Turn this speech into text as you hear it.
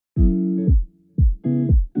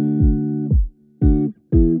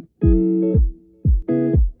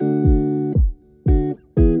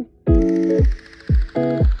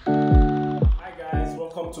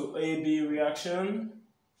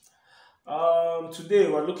Today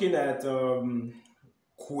we're looking at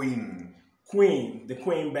Queen. Queen, the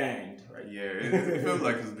Queen band, right? Yeah, it feels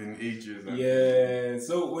like it's been ages. Yeah.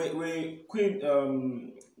 So we Queen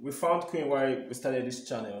we found Queen while we started this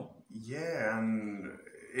channel. Yeah, and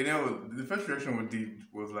the first reaction we did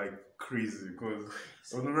was like crazy because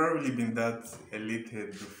I've never really been that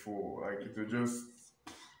elated before. Like it was just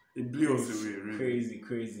it blew us away, really.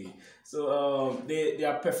 Crazy. So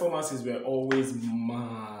their performances were always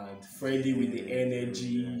mad. Freddie with the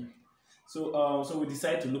energy. Yeah. So we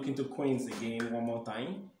decided to look into Queens again one more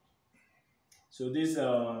time. So this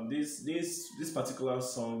particular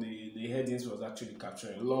song, the headings was actually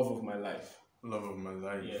capturing "Love of My Life." Love of my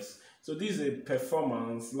life. Yes. So this is a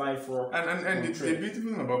performance live rock. And the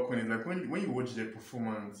beautiful thing about Queen is like when you watch their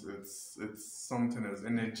performance, it's something that's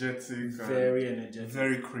energetic, very energetic,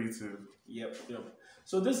 very creative. Yep.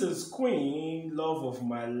 So this is Queen, "Love of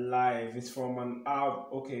My Life." It's from an album.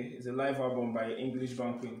 Okay, it's a live album by English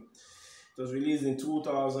band Queen. It was released in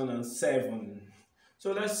 2007.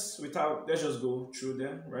 So let's just go through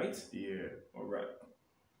them, right? Yeah. All right.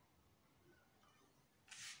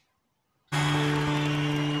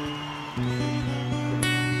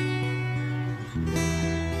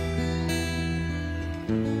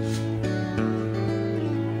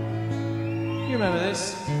 You remember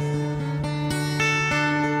this?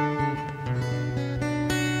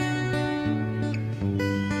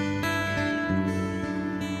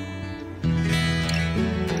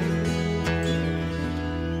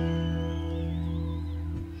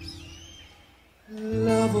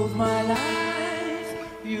 Love of my life,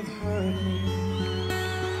 you've hurt me.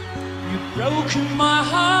 You've broken my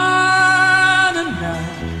heart, and now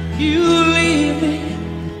you leave me.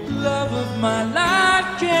 Love of my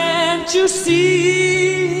life, can't you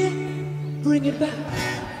see? Bring it back.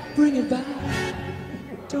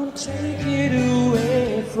 Don't take it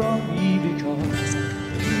away from me, because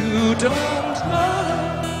you don't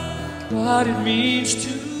know what it means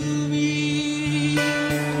to me.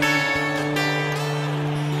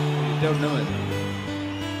 You don't know it.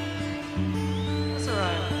 That's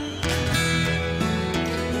alright.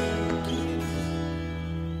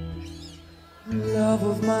 Love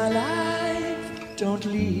of my life, don't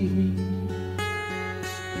leave me.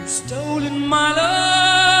 You've stolen my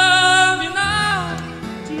love, you now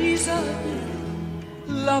desert me.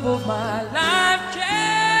 Love of my life,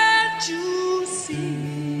 can't you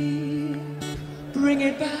see? Bring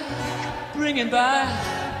it back.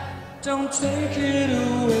 Don't take it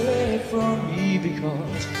away from me,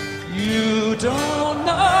 because you don't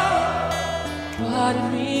know what it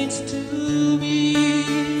means to me.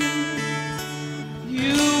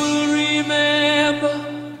 You will remember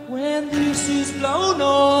when this is blown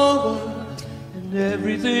over and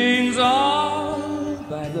everything's all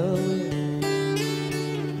by the way.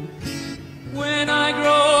 When I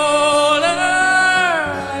grow older,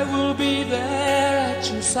 I will be there at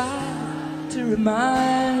your side to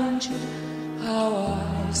remind you how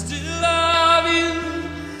I still love you.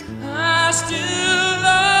 I still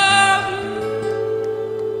love you.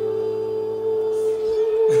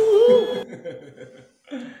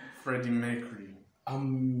 Freddie Mercury.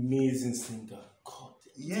 Amazing singer. God.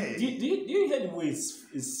 Yeah. Do you hear the way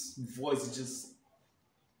his voice is just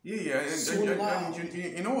Yeah. loud. And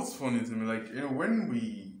you know what's funny to me? Like, when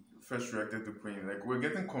we first reacted to Queen, like, we're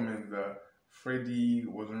getting comments that Freddie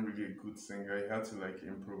wasn't really a good singer. He had to like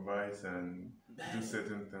improvise and do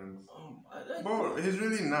certain things. But he's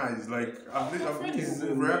really nice. Like, I've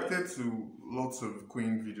reacted to lots of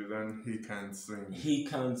Queen videos, and he can sing. He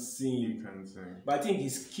can sing. But I think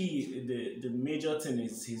his key, the major thing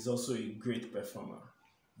is he's also a great performer.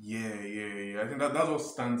 Yeah. I think that's what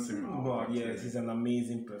stands him out. But yes, he's an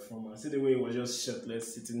amazing performer. See the way he was just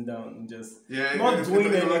shirtless, sitting down, just Yeah, not doing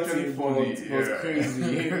anything, funny. but was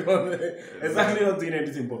crazy. Exactly, not doing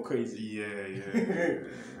anything but crazy. Yeah.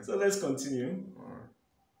 So let's continue.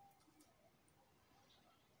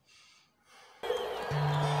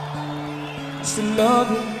 I still love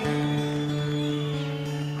you.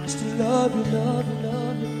 I still love you, love you,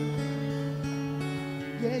 love you.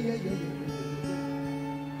 Yeah.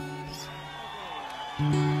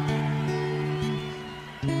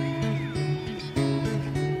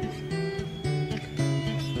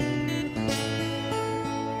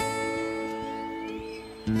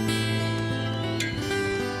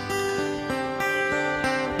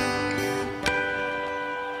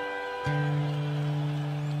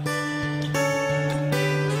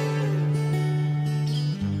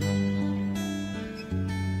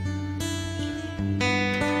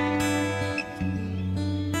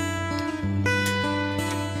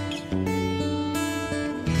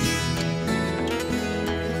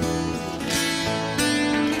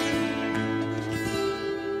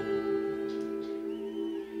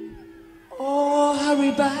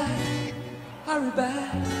 me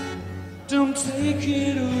back. Don't take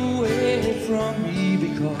it away from me,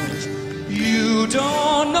 because you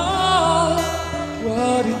don't know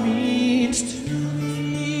what it means to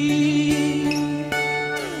me.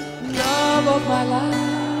 Love of my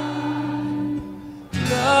life,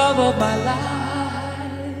 love of my life.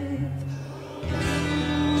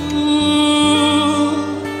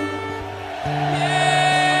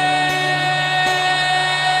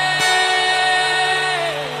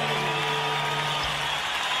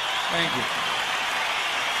 Thank you.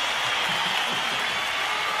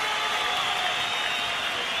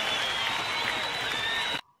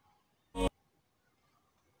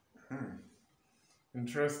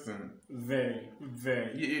 Interesting. Very,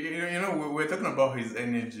 very. You know, we're talking about his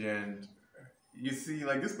energy, and you see,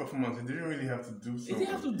 like this performance, he didn't really have to do He something.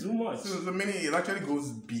 didn't have to do much. So I mean, it actually goes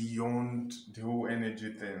beyond the whole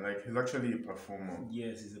energy thing. Like he's actually a performer.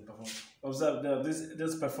 Yes, he's a performer. Observe that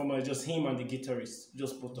this performer is just him and the guitarist,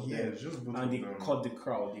 just both of Yeah, them, just both and of they them. cut the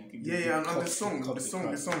crowd. Yeah, and cut- the song, cut the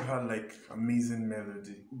crowd. song had like amazing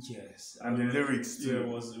melody, Yes, and the lyrics too.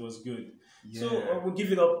 Yeah, it was good. Yeah. So we'll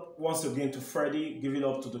give it up once again to Freddie. Give it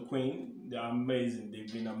up to the Queen. They are amazing.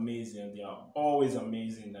 They've been amazing. They are always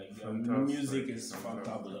amazing. Like their Fantastic. music is Fantastic.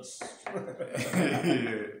 fantabulous.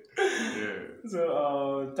 yeah.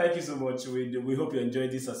 So thank you so much. We hope you enjoyed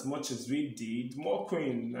this as much as we did. More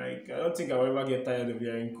Queen. Like I don't think I'll ever get tired of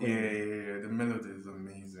hearing Queen. Yeah. The melody is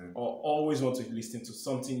amazing. Or always want to listen to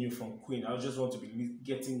something new from Queen. I just want to be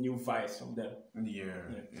getting new vibes from them. Yeah.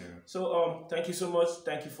 So thank you so much.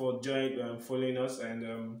 Thank you for following us,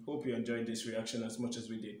 and hope you enjoyed this reaction as much as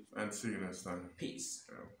we did. And see you next time. Peace.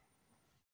 Yeah.